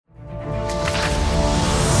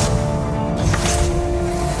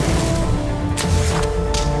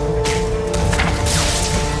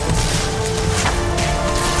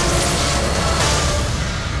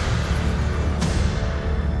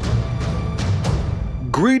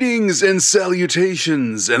Greetings and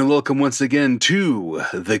salutations, and welcome once again to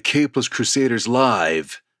the Capeless Crusaders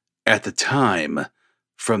Live at the time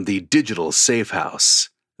from the Digital Safe House.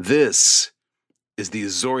 This is the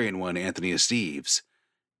Azorian one, Anthony Esteves.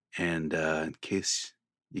 And in case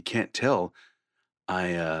you can't tell,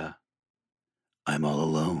 I'm all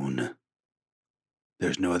alone.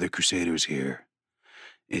 There's no other Crusaders here.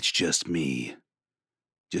 It's just me.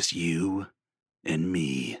 Just you and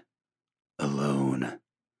me. Alone.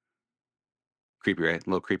 Creepy, right? A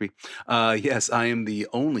little creepy. Yes, I am the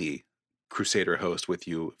only Crusader host with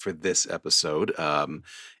you for this episode.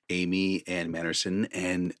 Amy and Manderson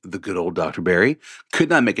and the good old Dr. Barry could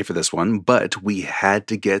not make it for this one, but we had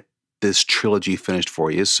to get this trilogy finished for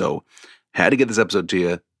you, so had to get this episode to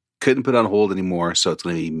you. Couldn't put it on hold anymore, so it's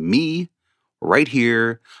going to be me right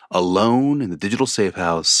here, alone in the Digital Safe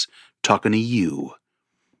House, talking to you.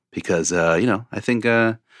 Because, I think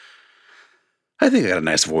I got a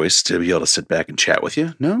nice voice to be able to sit back and chat with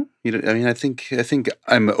you. No, I think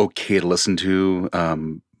I'm okay to listen to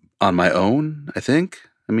on my own.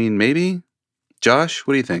 Maybe. Josh,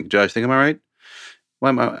 what do you think? Josh, think I'm all right?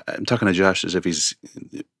 I'm talking to Josh as if he's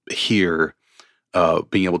here,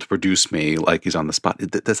 being able to produce me like he's on the spot.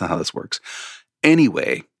 That's not how this works.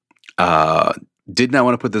 Anyway, did not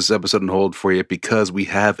want to put this episode on hold for you because we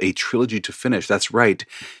have a trilogy to finish. That's right,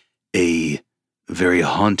 a very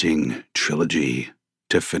haunting trilogy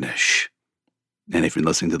to finish. And if you're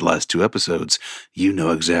listening to the last two episodes, you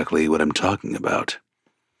know exactly what I'm talking about.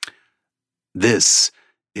 This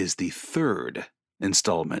is the third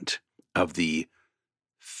installment of the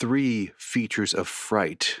 3 features of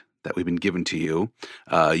fright that we've been given to you.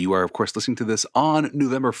 You are, of course, listening to this on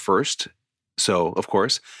November 1st. So, of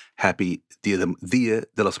course, happy Dia de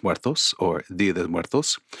los Muertos, or Dia de los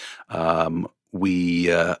Muertos.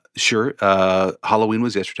 Halloween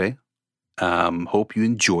was yesterday. Hope you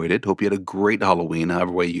enjoyed it. Hope you had a great Halloween,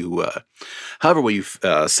 however way you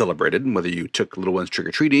celebrated, whether you took little ones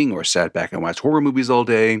trick-or-treating or sat back and watched horror movies all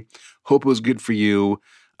day. Hope it was good for you.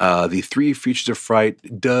 The 3 features of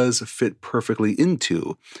fright does fit perfectly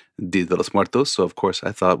into Dia de los Muertos, so of course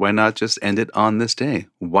I thought, why not just end it on this day?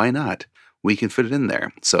 Why not? We can fit it in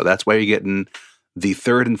there. So that's why you're getting the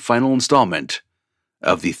third and final installment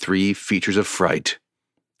of the 3 features of fright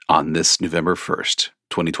on this November 1st,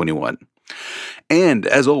 2021. And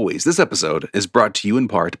as always, this episode is brought to you in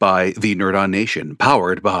part by the Nerd On Nation,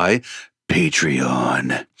 powered by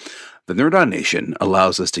Patreon. The Nerd On Nation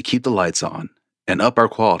allows us to keep the lights on and up our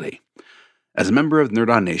quality. As a member of the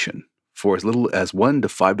Nerd On Nation, for as little as $1 to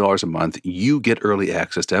 $5 a month, you get early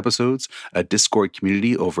access to episodes, a Discord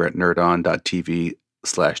community over at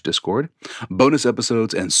nerdon.tv/Discord, bonus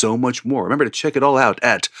episodes, and so much more. Remember to check it all out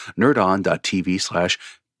at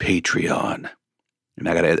nerdon.tv/Patreon. And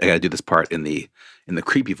I gotta do this part in the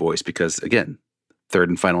creepy voice because, again, third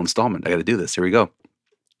and final installment. I gotta do this. Here we go.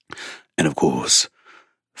 And of course,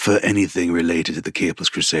 for anything related to the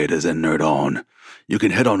Capeless Crusaders and Nerd On, you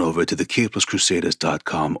can head on over to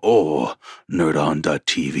thecapelesscrusaders.com or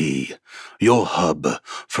nerdon.tv, your hub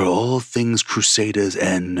for all things Crusaders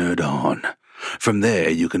and Nerd On. From there,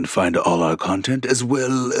 you can find all our content as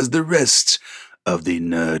well as the rest of the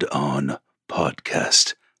Nerd On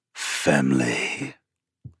podcast family.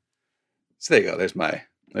 So there you go. There's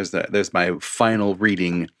my final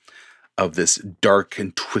reading of this dark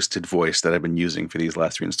and twisted voice that I've been using for these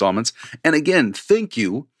last 3 installments. And again, thank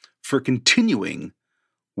you for continuing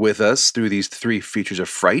with us through these 3 features of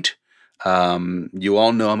fright. You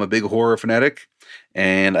all know I'm a big horror fanatic,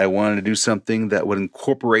 and I wanted to do something that would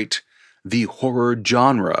incorporate the horror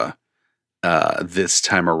genre this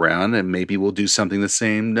time around, and maybe we'll do something the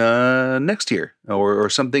same next year, or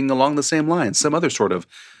something along the same lines, some other sort of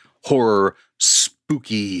horror,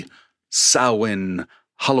 spooky, Samhain,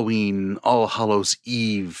 Halloween, All Hallows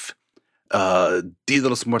Eve, Dia de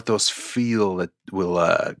los Muertos feel that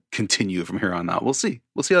will continue from here on out. We'll see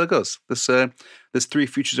how it goes. This 3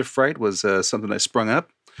 features of fright was something I sprung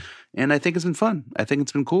up, and I think it's been fun. I think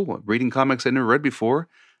it's been cool reading comics I never read before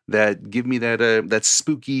that give me that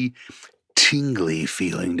spooky, tingly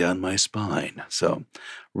feeling down my spine. So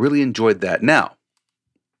really enjoyed that. Now,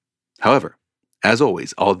 however, as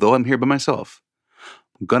always, although I'm here by myself,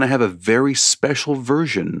 I'm going to have a very special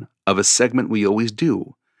version of a segment we always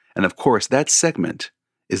do. And of course, that segment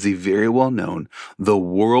is the very well-known, the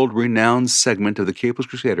world-renowned segment of the Capeless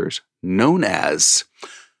Crusaders known as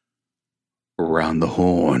Around the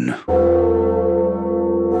Horn.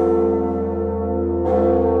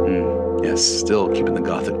 Yes, still keeping the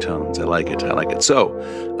gothic tones. I like it. So,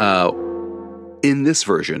 in this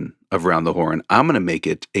version of Round the Horn, I'm going to make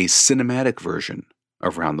it a cinematic version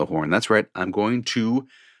Around the Horn. That's right. I'm going to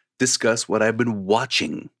discuss what I've been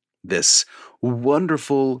watching this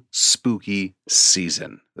wonderful spooky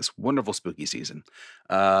season.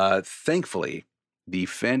 Thankfully, the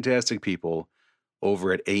fantastic people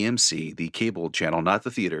over at AMC, the cable channel, not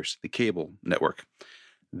the theaters, the cable network,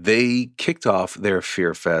 they kicked off their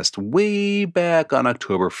Fear Fest way back on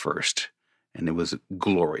October 1st. And it was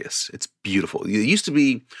glorious. It's beautiful. It used to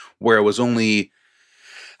be where it was only,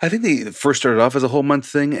 I think they first started off as a whole month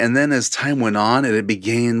thing. And then as time went on, it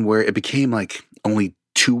became like only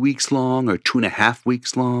 2 weeks long or 2.5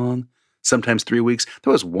 weeks long, sometimes 3 weeks.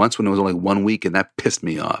 There was once when it was only 1 week, and that pissed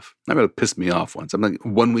me off. That really pissed me off once. I'm like,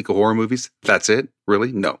 1 week of horror movies? That's it?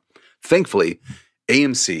 Really? No. Thankfully,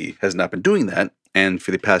 AMC has not been doing that. And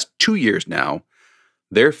for the past 2 years now,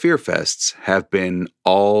 their Fear Fests have been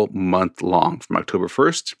all month long, from October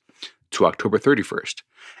 1st to October 31st.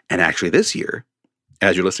 And actually this year,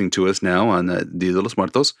 as you're listening to us now on Dia de los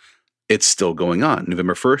Muertos, it's still going on.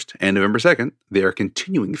 November 1st and November 2nd, they are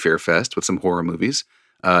continuing Fear Fest with some horror movies,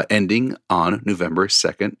 ending on November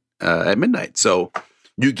 2nd at midnight. So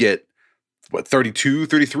you get, 32,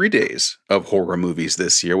 33 days of horror movies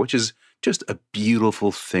this year, which is just a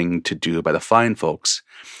beautiful thing to do by the fine folks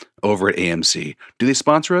over at AMC. Do they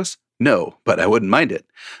sponsor us? No, but I wouldn't mind it.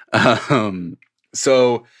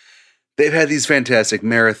 So they've had these fantastic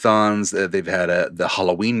marathons. They've had the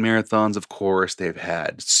Halloween marathons, of course. They've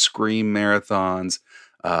had Scream marathons,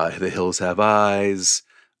 The Hills Have Eyes,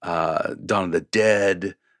 Dawn of the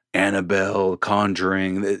Dead, Annabelle,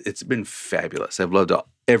 Conjuring. It's been fabulous. I've loved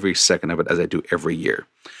every second of it, as I do every year.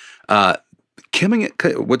 What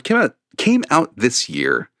came out this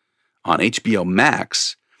year on HBO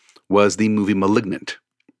Max was the movie Malignant,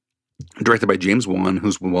 directed by James Wan,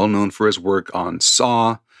 who's well known for his work on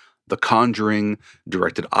Saw, The Conjuring,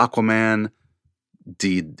 directed Aquaman,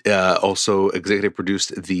 also executive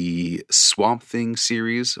produced the Swamp Thing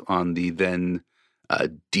series on the then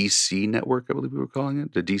DC network, I believe we were calling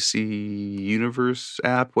it, the DC Universe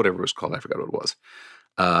app, whatever it was called. I forgot what it was.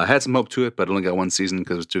 Had some hope to it, but only got one season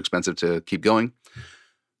because it was too expensive to keep going.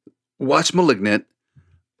 Watch Malignant.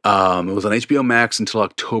 It was on HBO Max until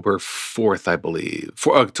October 4th, I believe.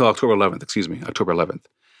 Until October 11th, October 11th.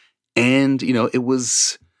 And, it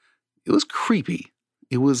was creepy.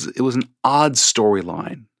 It was an odd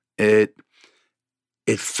storyline. It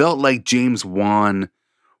felt like James Wan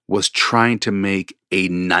was trying to make a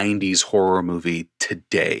 90s horror movie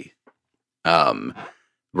today.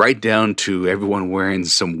 Right down to everyone wearing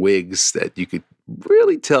some wigs that you could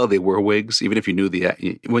really tell they were wigs, even if you knew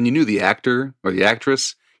when you knew the actor or the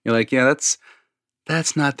actress, you're like, yeah,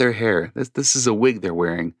 that's not their hair. This is a wig they're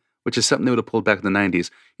wearing, which is something they would have pulled back in the 90s.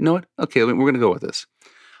 You know what? Okay, we're going to go with this.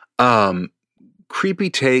 Creepy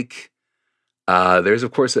take. There's,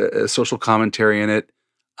 of course, a social commentary in it.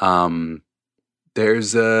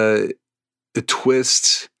 There's a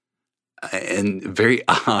twist and very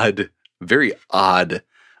odd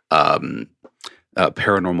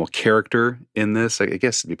paranormal character in this. I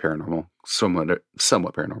guess it'd be paranormal, somewhat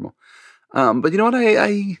paranormal. But you know what?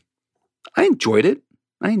 I enjoyed it.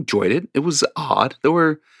 It was odd. There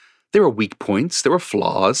were weak points. There were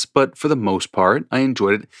flaws, but for the most part, I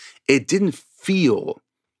enjoyed it. It didn't feel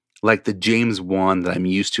like the James Wan that I'm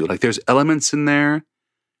used to. Like there's elements in there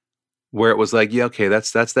where it was like, yeah, okay,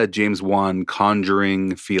 that's that James Wan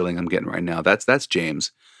Conjuring feeling I'm getting right now. That's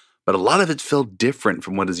James. But a lot of it felt different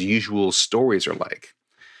from what his usual stories are like.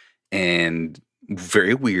 And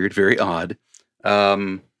very weird, very odd. But,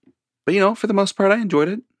 for the most part, I enjoyed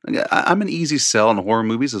it. I'm an easy sell on horror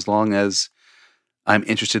movies as long as I'm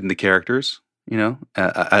interested in the characters. I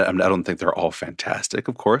don't think they're all fantastic,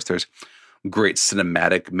 of course. There's great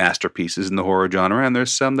cinematic masterpieces in the horror genre, and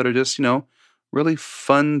there's some that are just, really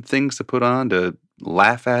fun things to put on to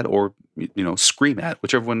laugh at or, scream at,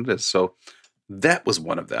 whichever one it is. So that was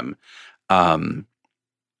one of them.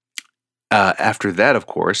 After that, of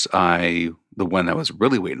course, the one I was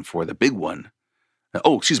really waiting for, the big one.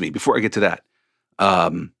 Before I get to that,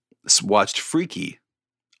 watched Freaky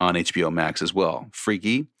on HBO Max as well.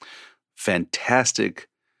 Freaky, fantastic,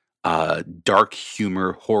 dark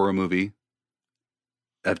humor horror movie.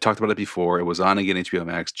 I've talked about it before. It was on again HBO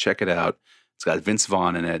Max. Check it out. It's got Vince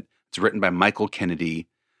Vaughn in it. It's written by Michael Kennedy.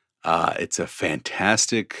 It's a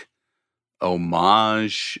fantastic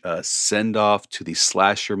homage, send-off to the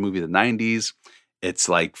slasher movie of the 90s. It's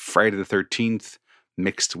like Friday the 13th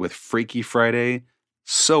mixed with Freaky Friday.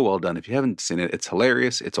 So well done. If you haven't seen it, it's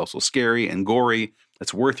hilarious. It's also scary and gory.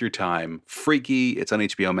 It's worth your time. Freaky. It's on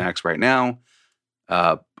HBO Max right now.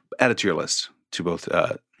 Add it to your list to both,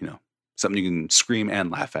 something you can scream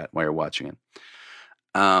and laugh at while you're watching it.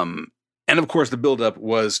 And of course, the buildup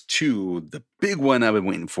was to the big one I've been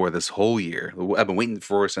waiting for this whole year. I've been waiting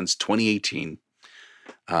for since 2018.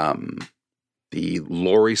 The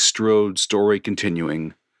Laurie Strode story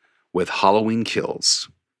continuing with Halloween Kills,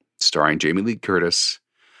 starring Jamie Lee Curtis,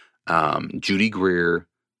 Judy Greer,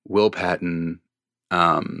 Will Patton,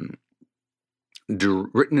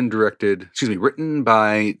 written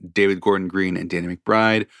by David Gordon Green and Danny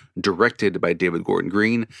McBride, directed by David Gordon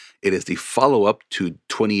Green. It is the follow-up to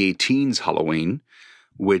 2018's Halloween,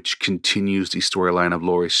 which continues the storyline of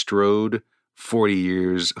Laurie Strode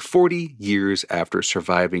 40 years after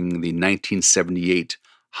surviving the 1978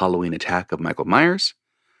 Halloween attack of Michael Myers.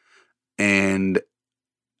 And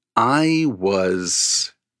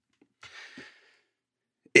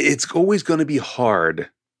it's always going to be hard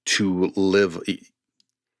to live.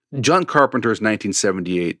 John Carpenter's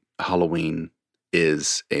 1978 Halloween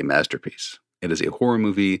is a masterpiece. It is a horror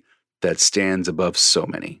movie that stands above so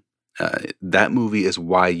many. That movie is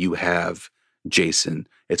why you have Jason.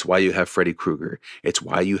 It's why you have Freddy Krueger. It's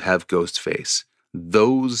why you have Ghostface.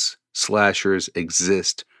 Those slashers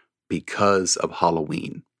exist because of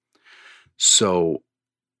Halloween. So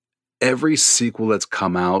every sequel that's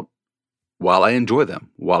come out, while I enjoy them,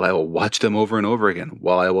 while I will watch them over and over again,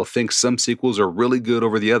 while I will think some sequels are really good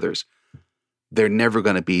over the others, they're never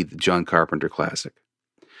going to be the John Carpenter classic.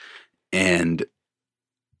 And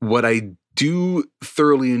what I do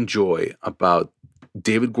thoroughly enjoy about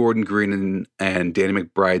David Gordon Green and Danny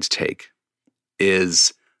McBride's take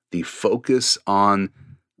is the focus on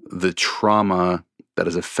the trauma that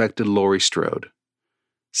has affected Laurie Strode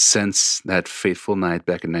since that fateful night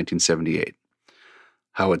back in 1978.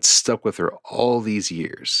 How it's stuck with her all these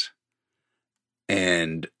years,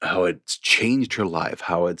 and how it's changed her life.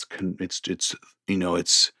 How it's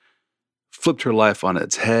flipped her life on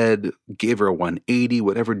its head, gave her a 180.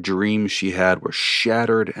 Whatever dreams she had were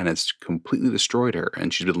shattered, and it's completely destroyed her.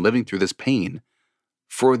 And she's been living through this pain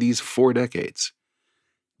for these 4 decades.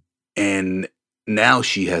 And now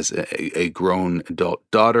she has a grown adult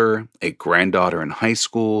daughter, a granddaughter in high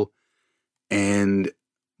school, and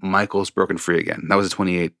Michael's broken free again. That was the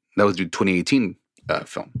 2018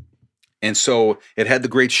 film. And so it had the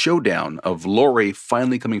great showdown of Laurie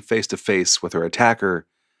finally coming face to face with her attacker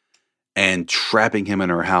and trapping him in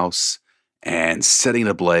her house and setting it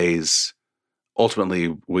ablaze.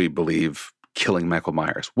 Ultimately, we believe, killing Michael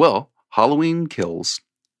Myers. Well, Halloween Kills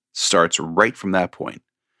starts right from that point.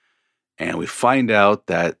 And we find out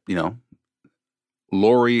that,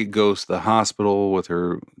 Laurie goes to the hospital with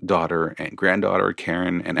her daughter and granddaughter,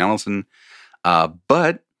 Karen and Allison.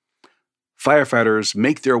 But firefighters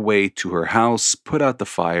make their way to her house, put out the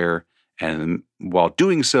fire, and while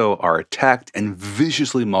doing so are attacked and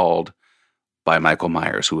viciously mauled by Michael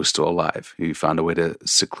Myers, who was still alive. He found a way to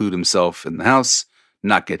seclude himself in the house,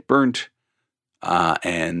 not get burnt,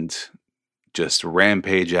 and just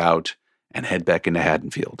rampage out and head back into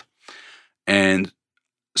Haddonfield. And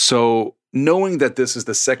so, knowing that this is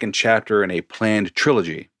the second chapter in a planned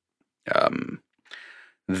trilogy,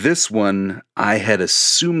 this one, I had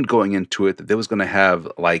assumed going into it that there was going to have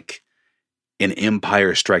like an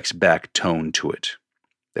Empire Strikes Back tone to it.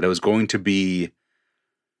 That it was going to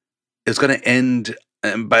end,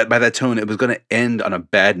 and by that tone, it was going to end on a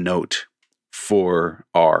bad note for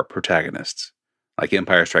our protagonists, like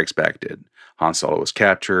Empire Strikes Back did. Han Solo was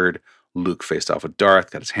captured. Luke faced off with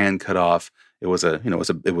Darth, got his hand cut off. It was a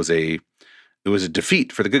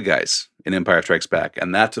defeat for the good guys in Empire Strikes Back.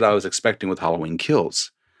 And that's what I was expecting with Halloween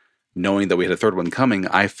Kills. Knowing that we had a third one coming,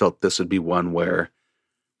 I felt this would be one where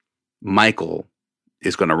Michael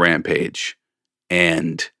is going to rampage.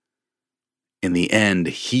 And in the end,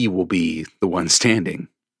 he will be the one standing.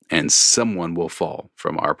 And someone will fall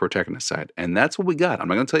from our protagonist side. And that's what we got. I'm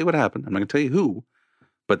not going to tell you what happened. I'm not going to tell you who.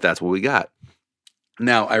 But that's what we got.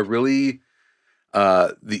 Now, I really...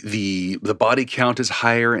 the body count is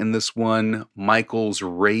higher in this one. Michael's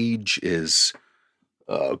rage is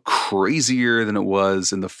crazier than it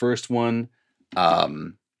was in the first one.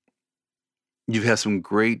 You have some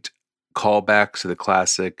great callbacks to the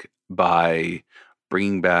classic by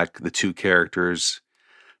bringing back the 2 characters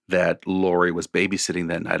that Laurie was babysitting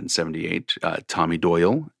that night in 78, Tommy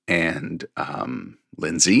Doyle and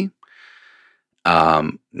Lindsay.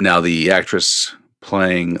 Now the actress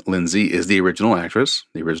playing Lindsay is the original actress,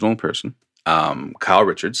 the original person, Kyle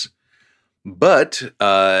Richards. But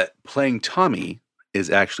playing Tommy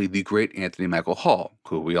is actually the great Anthony Michael Hall,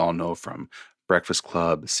 who we all know from Breakfast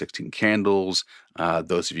Club, 16 Candles.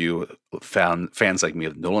 Those of you fans like me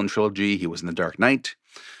of the Nolan trilogy, he was in The Dark Knight.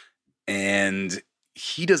 And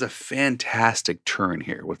he does a fantastic turn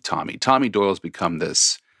here with Tommy. Tommy Doyle's become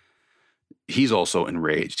this he's also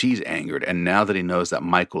enraged. He's angered. And now that he knows that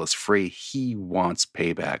Michael is free, he wants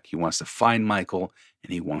payback. He wants to find Michael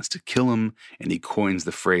and he wants to kill him. And he coins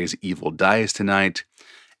the phrase "evil dies tonight."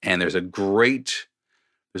 And there's a great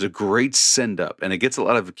send up, and it gets a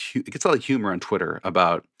lot of humor on Twitter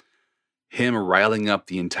about him riling up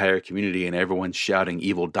the entire community and everyone shouting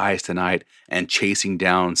 "evil dies tonight" and chasing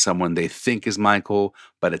down someone they think is Michael,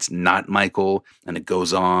 but it's not Michael, and it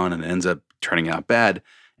goes on and it ends up turning out bad.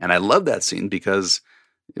 And I love that scene because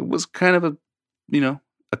it was kind of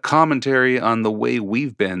a commentary on the way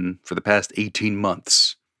we've been for the past 18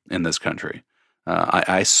 months in this country.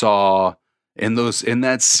 I saw in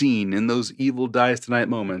that scene, in those "evil dies tonight"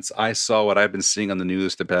 moments, I saw what I've been seeing on the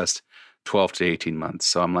news the past 12 to 18 months.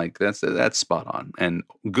 So I'm like, that's spot on. And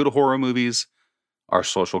good horror movies are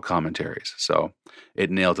social commentaries. So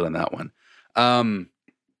it nailed it on that one.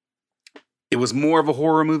 It was more of a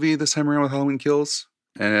horror movie this time around with Halloween Kills,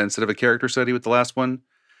 and instead of a character study with the last one.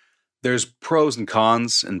 There's pros and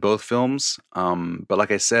cons in both films. But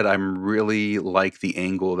like I said, I'm really like the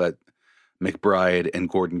angle that McBride and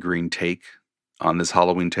Gordon Green take on this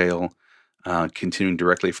Halloween tale, continuing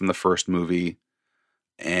directly from the first movie.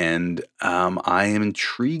 And I am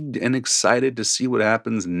intrigued and excited to see what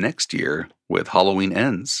happens next year with Halloween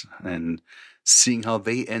Ends and seeing how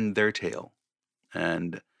they end their tale.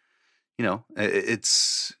 And,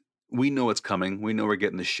 we know it's coming. We know we're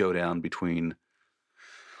getting the showdown between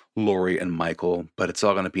Laurie and Michael, but it's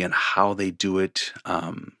all going to be on how they do it,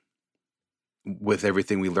 with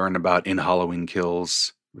everything we learned about in Halloween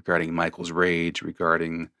Kills regarding Michael's rage,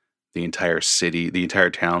 regarding the entire city, the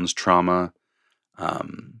entire town's trauma,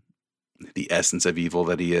 the essence of evil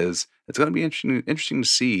that he is. It's going to be interesting to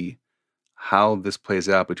see how this plays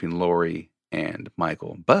out between Laurie and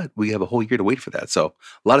Michael. But we have a whole year to wait for that. So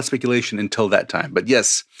a lot of speculation until that time. But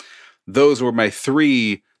yes, those were my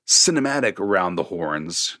 3 cinematic around the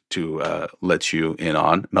horns to let you in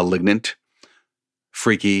on: Malignant,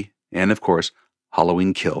 Freaky, and of course,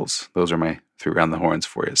 Halloween Kills. Those are my 3 around the horns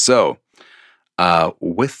for you. So,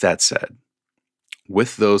 with that said,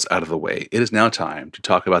 with those out of the way, it is now time to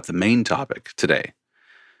talk about the main topic today.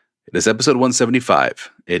 It is episode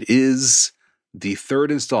 175. It is the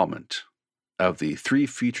 3rd installment of the 3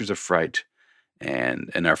 Features of Fright.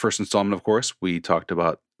 And in our first installment, of course, we talked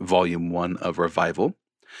about Volume 1 of Revival.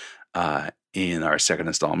 In our second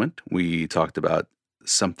installment, we talked about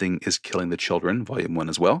Something is Killing the Children, Volume 1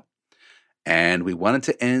 as well. And we wanted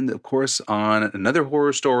to end, of course, on another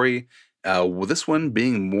horror story, with this one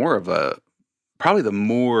being more of probably the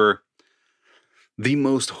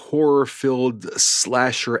most horror-filled,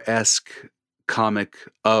 slasher-esque comic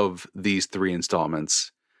of these 3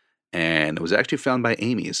 installments. And it was actually found by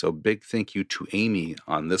Amy, so big thank you to Amy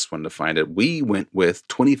on this one to find it. We went with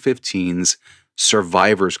 2015's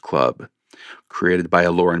Survivors Club, created by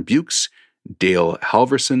Lauren Bukes, Dale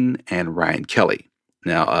Halverson, and Ryan Kelly.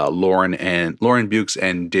 Now, Lauren Bukes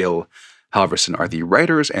and Dale Halverson are the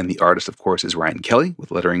writers, and the artist, of course, is Ryan Kelly, with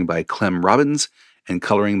lettering by Clem Robbins and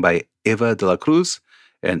coloring by Eva de la Cruz,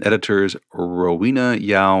 and editors Rowena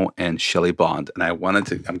Yao and Shelley Bond. And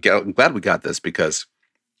I'm glad we got this because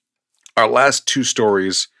our last 2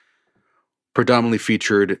 stories predominantly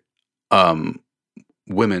featured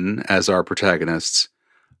women as our protagonists,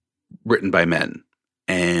 written by men.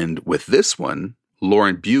 And with this one,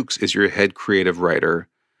 Lauren Bukes is your head creative writer,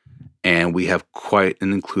 and we have quite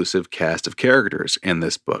an inclusive cast of characters in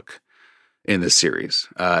this book, in this series.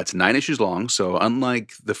 It's 9 issues long, so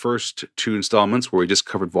unlike the first 2 installments where we just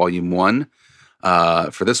covered Volume 1,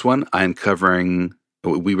 for this one,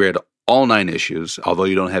 we read all 9 issues, although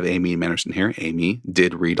you don't have Amy Manderson here. Amy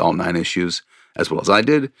did read all 9 issues as well as I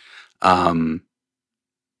did.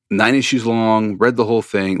 9 issues long, read the whole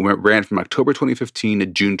thing, ran from October 2015 to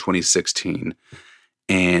June 2016.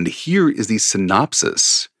 And here is the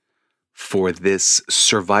synopsis for this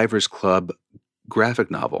Survivors Club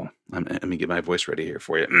graphic novel. Let me get my voice ready here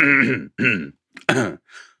for you.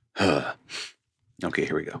 Okay,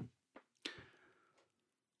 here we go.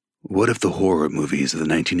 What if the horror movies of the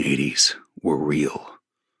 1980s were real?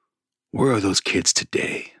 Where are those kids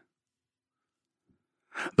today?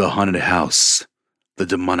 The haunted house, the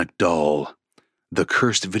demonic doll, the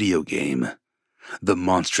cursed video game, the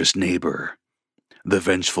monstrous neighbor, the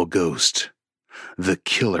vengeful ghost, the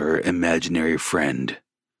killer imaginary friend.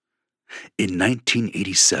 In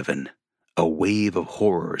 1987, a wave of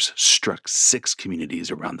horrors struck 6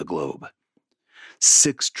 communities around the globe.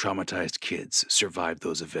 6 traumatized kids survived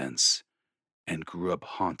those events and grew up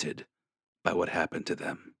haunted by what happened to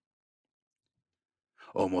them.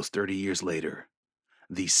 Almost 30 years later,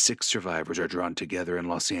 these 6 survivors are drawn together in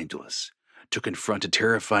Los Angeles to confront a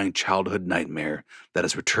terrifying childhood nightmare that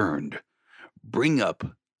has returned, bring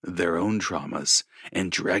up their own traumas,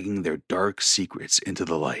 and dragging their dark secrets into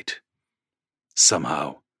the light.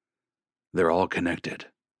 Somehow, they're all connected.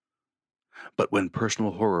 But when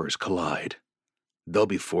personal horrors collide, they'll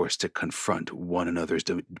be forced to confront one another's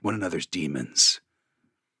demons.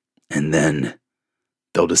 And then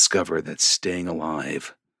they'll discover that staying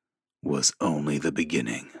alive was only the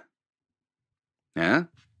beginning. Yeah?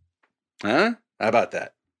 Huh? How about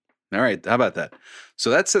that? All right, how about that? So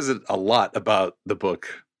that says a lot about the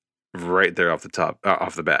book right there off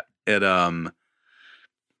the bat.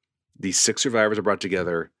 These 6 survivors are brought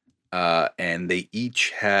together, and they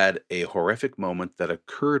each had a horrific moment that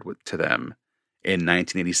occurred to them in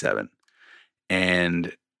 1987.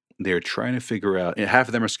 And they're trying to figure out, half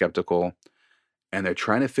of them are skeptical, and they're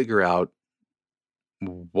trying to figure out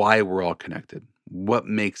why we're all connected. What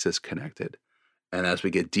makes us connected? And as we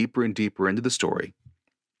get deeper and deeper into the story,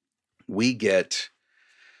 we get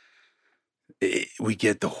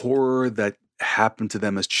the horror that happened to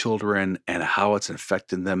them as children and how it's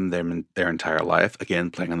infected them their entire life.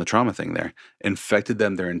 Again, playing on the trauma thing there. Infected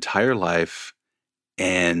them their entire life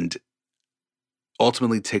and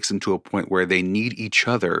ultimately takes them to a point where they need each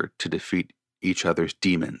other to defeat each other's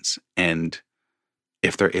demons, and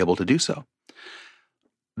if they're able to do so.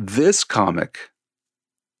 This comic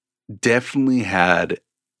definitely had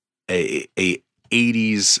a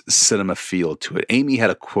 80s cinema feel to it. Amy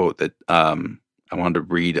had a quote that I wanted to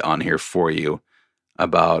read on here for you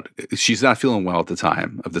about, she's not feeling well at the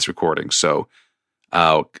time of this recording, so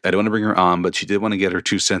I don't want to bring her on, but she did want to get her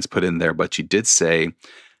 2 cents put in there. But she did say,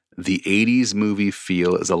 the 80s movie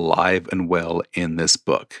feel is alive and well in this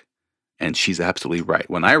book. And she's absolutely right.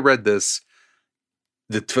 When I read this,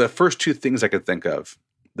 the first 2 things I could think of,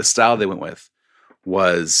 the style they went with,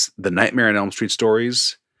 was the Nightmare on Elm Street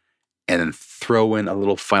stories, and then throw in a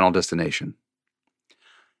little Final Destination.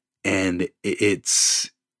 And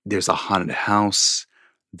there's a haunted house,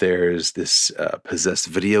 there's this possessed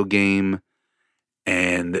video game,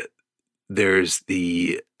 and there's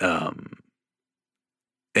the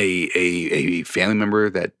a family member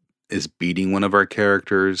that is beating one of our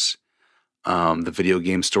characters. The video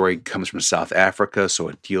game story comes from South Africa, so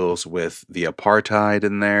it deals with the apartheid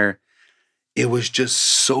in there. It was just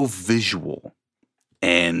so visual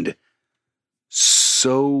and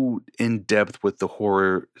so in depth with the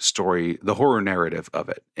horror story, the horror narrative of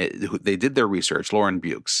it. They did their research. Lauren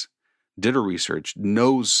Bukes did her research,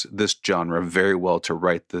 knows this genre very well to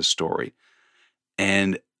write this story.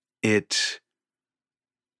 And it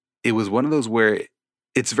was one of those where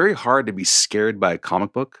it's very hard to be scared by a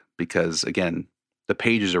comic book because, again, the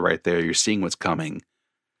pages are right there. You're seeing what's coming.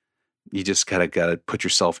 You just gotta put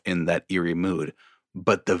yourself in that eerie mood.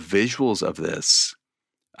 But the visuals of this,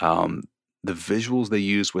 the visuals they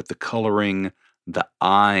use with the coloring, the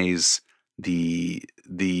eyes, the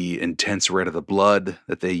intense red of the blood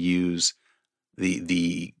that they use,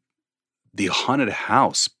 the haunted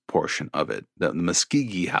house portion of it, the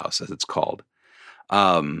Muskegee house as it's called.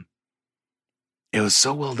 It was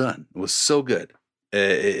so well done. It was so good.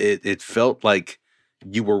 It felt like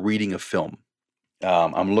you were reading a film.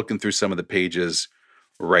 I'm looking through some of the pages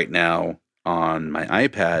right now on my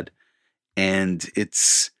iPad, and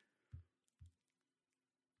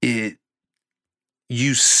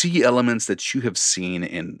you see elements that you have seen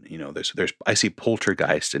in, there's I see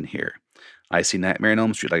Poltergeist in here. I see Nightmare on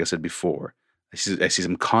Elm Street, like I said before. I see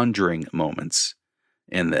some Conjuring moments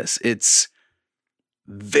in this. It's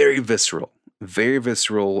very visceral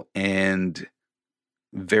and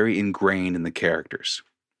very ingrained in the characters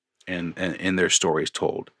and in their stories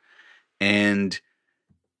told. And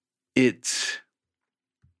I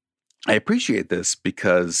appreciate this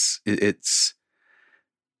because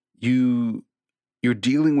you're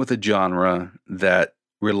dealing with a genre that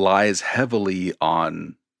relies heavily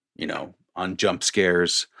on jump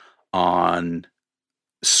scares, on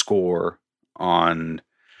score, on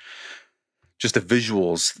just the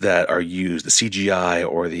visuals that are used, the CGI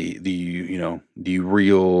or the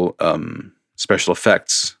real special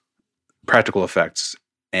effects, practical effects.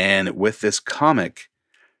 And with this comic,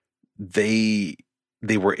 they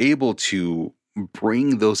were able to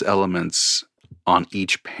bring those elements on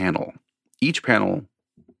each panel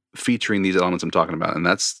featuring these elements I'm talking about. And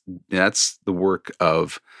that's the work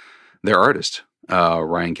of their artist,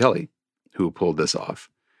 Ryan Kelly, who pulled this off.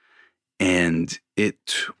 And it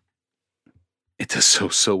does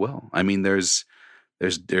so well. I mean, there's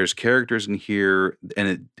characters in here,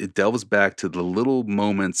 and it delves back to the little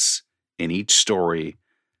moments in each story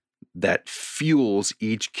that fuels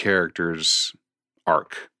each character's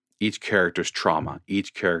arc, each character's trauma,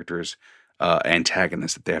 each character's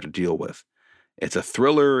antagonists that they have to deal with. It's a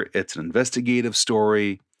thriller. It's an investigative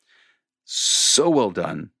story. So well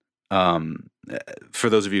done. For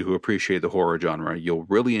those of you who appreciate the horror genre, you'll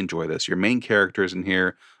really enjoy this. Your main characters in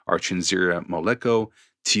here are Chinzira Moleko,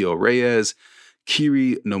 Tio Reyes,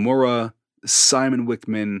 Kiri Nomura, Simon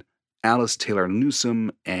Wickman, Alice Taylor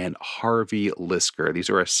Newsom, and Harvey Lisker. These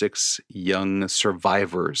are our 6 young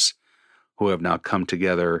survivors who have now come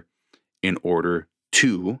together in order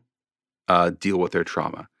to deal with their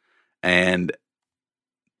trauma. And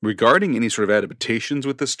regarding any sort of adaptations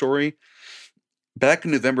with this story, back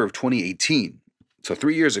in November of 2018, so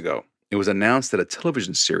 3 years ago, it was announced that a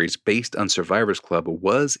television series based on Survivors Club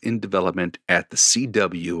was in development at the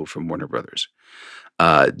CW from Warner Brothers.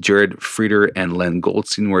 Jared Frieder and Len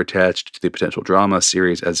Goldstein were attached to the potential drama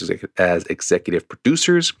series as executive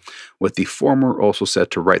producers, with the former also set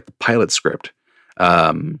to write the pilot script.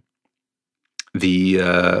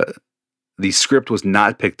 The script was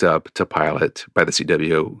not picked up to pilot by the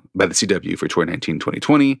CW for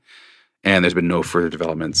 2019-2020, and there's been no further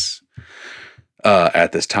developments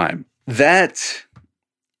at this time. That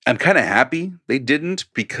I'm kind of happy they didn't,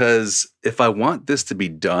 because if I want this to be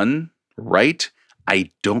done right, I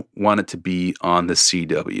don't want it to be on the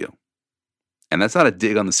CW. And that's not a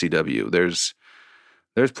dig on the CW. There's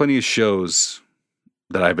plenty of shows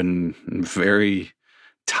that I've been very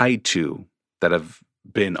tied to that have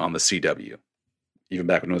been on the CW, even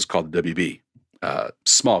back when it was called WB.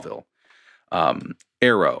 Smallville,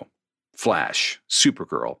 Arrow, Flash,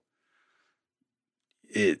 Supergirl.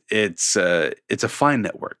 It's a fine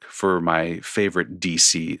network for my favorite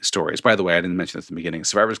DC stories. By the way, I didn't mention this in the beginning.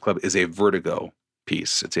 Survivors Club is a Vertigo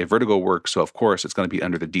piece. It's a Vertigo work, so of course it's going to be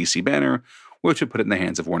under the DC banner, which would put it in the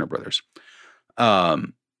hands of Warner Brothers.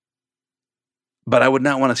 But I would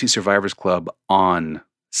not want to see Survivors Club on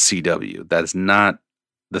CW. That is not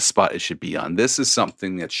the spot it should be on. This is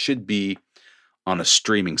something that should be on a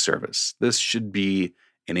streaming service. This should be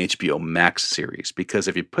an HBO Max series, because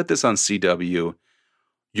if you put this on CW,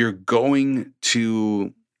 you're going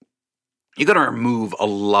to remove a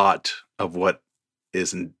lot of what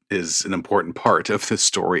is an important part of this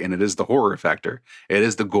story, and it is the horror factor. It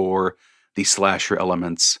is the gore, the slasher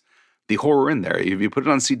elements, the horror in there. If you put it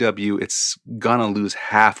on CW, it's gonna lose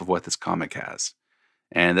half of what this comic has.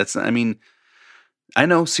 And that's, I mean, I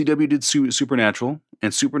know CW did Supernatural,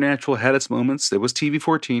 and Supernatural had its moments. It was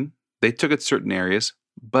TV-14. They took it certain areas,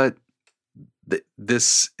 but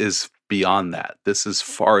this is beyond that. This is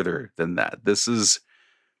farther than that. This is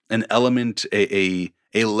an element, a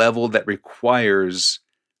level that requires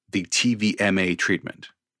the TVMA treatment.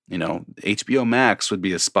 You know, HBO Max would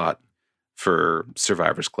be a spot for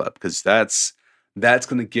Survivors Club, because that's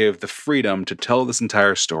going to give the freedom to tell this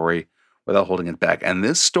entire story without holding it back. And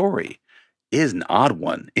this story is an odd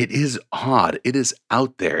one. It is odd. It is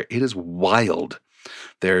out there. It is wild.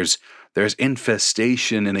 There's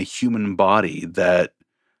infestation in a human body that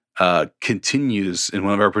continues in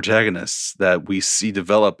one of our protagonists that we see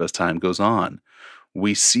develop as time goes on.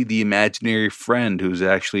 We see the imaginary friend who's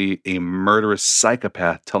actually a murderous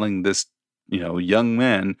psychopath telling this, young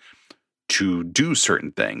man to do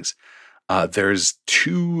certain things. There's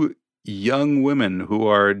 2 young women who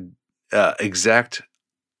are exact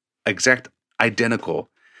identical,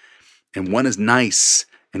 and one is nice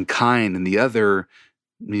and kind, and the other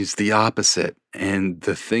is the opposite. And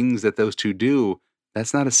the things that those 2 do,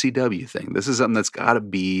 that's not a CW thing. This is something that's got to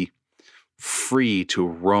be free to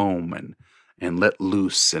roam and let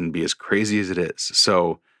loose and be as crazy as it is.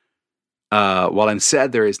 So while I'm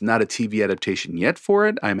sad there is not a TV adaptation yet for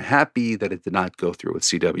it, I'm happy that it did not go through with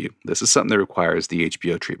CW. This is something that requires the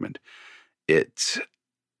HBO treatment. It's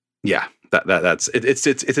a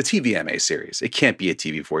TVMA series. It can't be a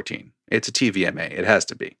TV-14. It's a TVMA. It has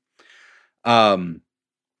to be.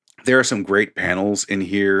 There are some great panels in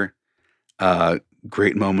here.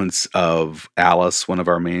 Great moments of Alice, one of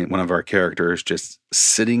our characters, just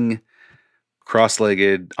sitting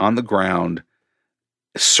cross-legged on the ground,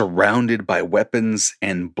 surrounded by weapons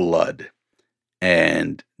and blood,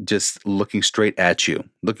 and just looking straight at you,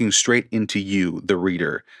 looking straight into you, the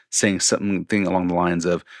reader, saying something along the lines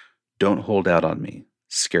of, "Don't hold out on me,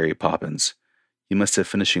 Scary Poppins. You must have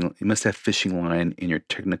fishing line in your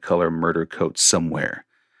Technicolor murder coat somewhere,"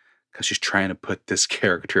 because she's trying to put this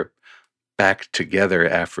character back together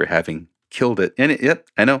after having killed it. And yep,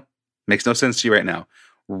 I know, makes no sense to you right now.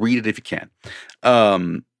 Read it if you can.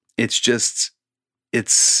 It's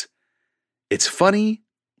funny,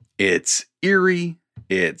 it's eerie,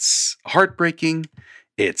 it's heartbreaking,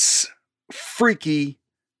 it's freaky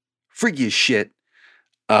as shit.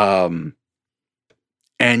 And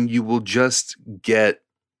you will just get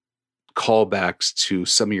callbacks to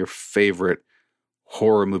some of your favorite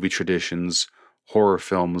horror movie traditions, horror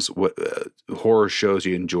films, what horror shows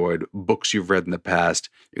you enjoyed, books you've read in the past.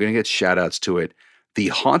 You're going to get shout outs to it. The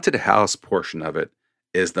haunted house portion of it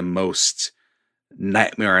is the most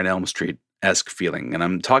Nightmare on Elm Street-esque feeling. And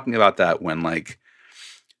I'm talking about that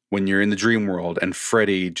when you're in the dream world and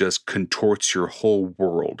Freddy just contorts your whole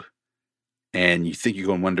world and you think you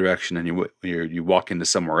go in one direction and you walk into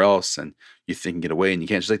somewhere else and you think you get away and you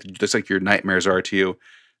can't, just like your nightmares are to you.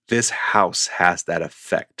 This house has that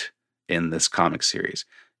effect in this comic series.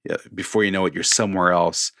 Before you know it, you're somewhere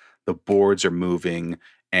else. The boards are moving,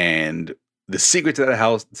 and the secret to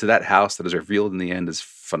that house that is revealed in the end is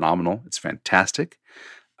phenomenal. It's fantastic.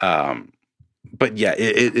 But yeah,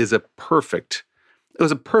 it was a perfect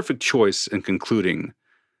choice in concluding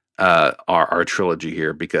our trilogy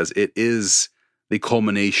here, because it is the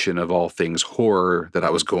culmination of all things horror that I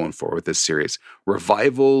was going for with this series.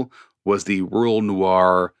 Revival was the rural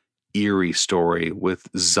noir eerie story with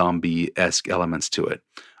zombie-esque elements to it.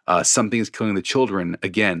 Something's Killing the Children,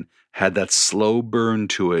 again, had that slow burn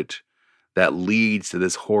to it that leads to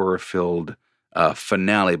this horror-filled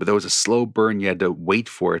finale, but there was a slow burn. You had to wait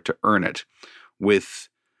for it to earn it. With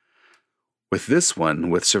this one,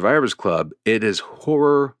 with Survivors Club, it is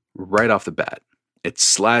horror right off the bat. It's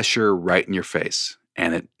slasher right in your face,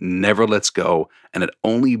 and it never lets go, and it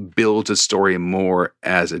only builds a story more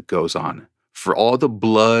as it goes on. For all the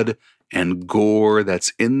blood and gore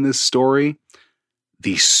that's in this story,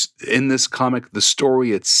 in this comic, the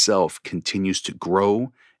story itself continues to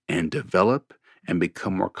grow and develop and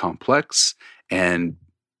become more complex. And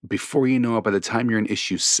before you know it, by the time you're in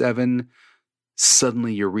issue 7,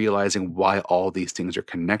 suddenly you're realizing why all these things are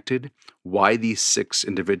connected, why these 6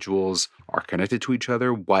 individuals are connected to each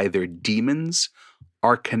other, why their demons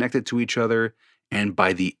are connected to each other. And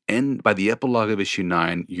by the epilogue of issue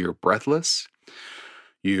 9, you're breathless.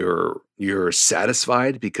 You're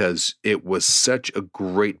satisfied because it was such a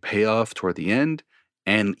great payoff toward the end,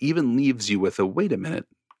 and even leaves you with a wait a minute.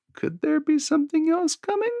 Could there be something else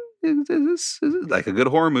coming? Is this like a good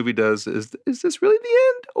horror movie does? Is this really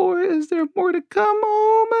the end, or is there more to come?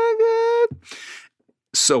 Oh my God.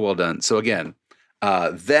 So well done. So again,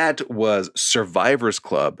 that was Survivors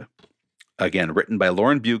Club. Again, written by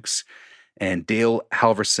Lauren Bukes and Dale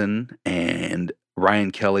Halverson and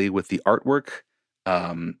Ryan Kelly with the artwork.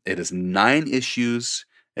 It is 9 issues.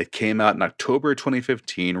 It came out in October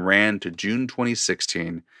 2015, ran to June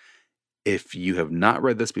 2016. If you have not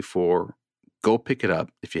read this before, go pick it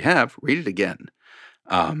up. If you have, read it again.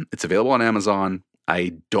 It's available on Amazon.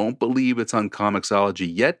 I don't believe it's on Comixology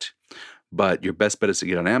yet, but your best bet is to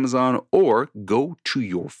get it on Amazon, or go to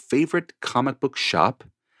your favorite comic book shop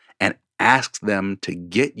and ask them to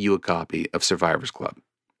get you a copy of Survivors Club.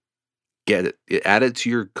 Get it. Add it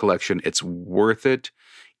to your collection. It's worth it.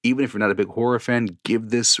 Even if you're not a big horror fan,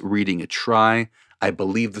 give this reading a try. I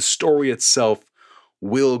believe the story itself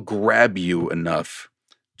will grab you enough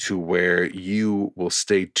to where you will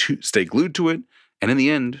stay glued to it. And in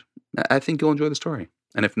the end, I think you'll enjoy the story.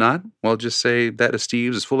 And if not, well, just say that of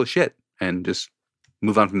Steve's is full of shit and just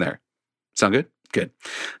move on from there. Sound good? Good.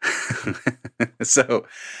 So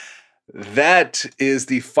that is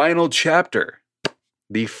the final chapter,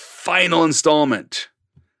 the final installment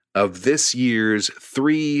of this year's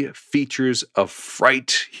 3 Features of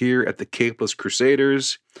Fright here at the Capeless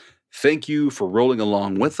Crusaders. Thank you for rolling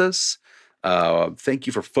along with us. Thank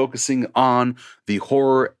you for focusing on the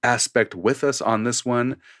horror aspect with us on this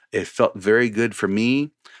one. It felt very good for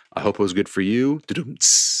me. I hope it was good for you.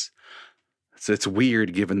 It's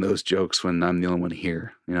weird giving those jokes when I'm the only one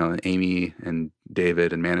here. You know, Amy and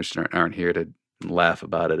David and management aren't here to laugh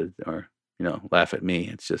about it or, laugh at me.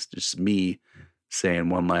 It's just me saying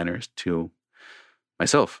one-liners to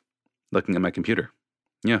myself, looking at my computer.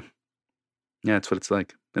 Yeah, that's what it's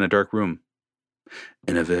like in a dark room.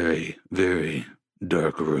 In a very, very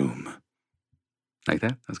dark room. Like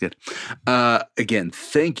that? That's good. Again,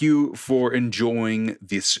 thank you for enjoying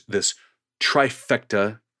this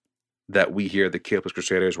trifecta that we here at the Capeless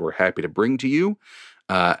Crusaders were happy to bring to you.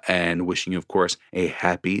 And wishing you, of course, a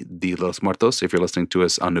happy Dia de los Muertos if you're listening to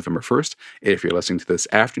us on November 1st. If you're listening to this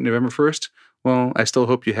after November 1st, well, I still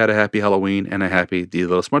hope you had a happy Halloween and a happy Dia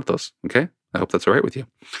de los Muertos. Okay? I hope that's all right with you.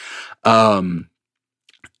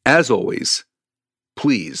 As always,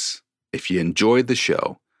 please, if you enjoyed the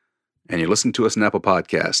show and you're listening to us on Apple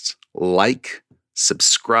Podcasts, like,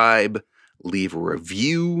 subscribe, leave a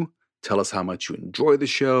review, tell us how much you enjoy the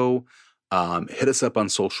show, hit us up on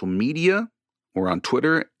social media. We're on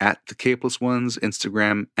Twitter at The Capeless Ones,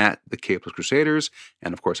 Instagram at The Capeless Crusaders,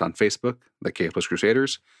 and of course on Facebook, The Capeless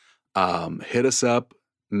Crusaders. Hit us up,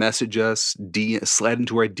 message us, slide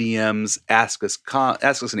into our DMs, ask us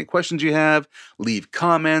any questions you have, leave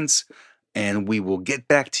comments, and we will get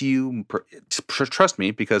back to you. Trust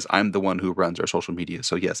me, because I'm the one who runs our social media.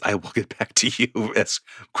 So yes, I will get back to you as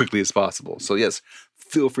quickly as possible. So yes,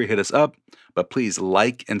 feel free to hit us up, but please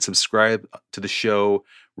like and subscribe to the show.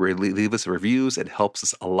 Leave us reviews. It helps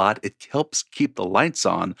us a lot. It helps keep the lights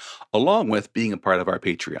on, along with being a part of our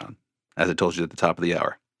Patreon, as I told you at the top of the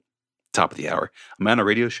hour. Top of the hour. Am I on a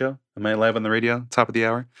radio show? Am I live on the radio? Top of the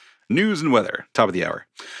hour? News and weather. Top of the hour.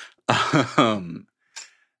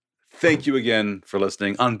 Thank you again for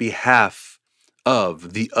listening. On behalf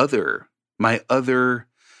of my other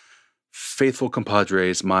faithful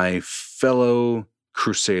compadres, my fellow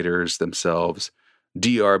crusaders themselves,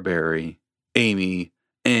 D.R. Barry, Amy,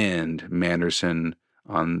 and Manderson,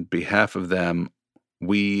 on behalf of them,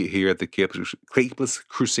 we here at the Capeless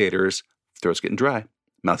Crusaders, throat's getting dry,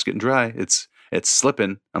 mouth's getting dry, it's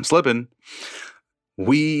slipping, I'm slipping.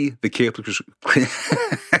 We, the Capeless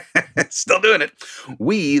still doing it.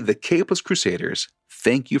 We, the Capeless Crusaders,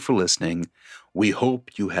 thank you for listening. We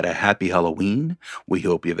hope you had a happy Halloween. We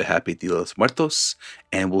hope you have a happy Dia de los Muertos,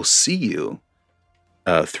 and we'll see you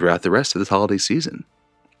throughout the rest of this holiday season.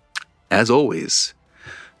 As always,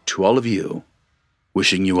 to all of you,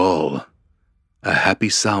 wishing you all a happy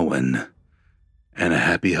Samhain, and a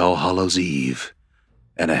happy All Hallows Eve,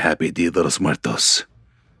 and a happy Dia de los Muertos.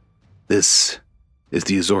 This is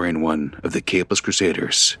the Azorian one of the Capeless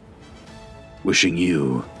Crusaders, wishing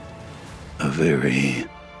you a very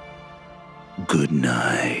good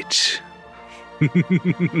night.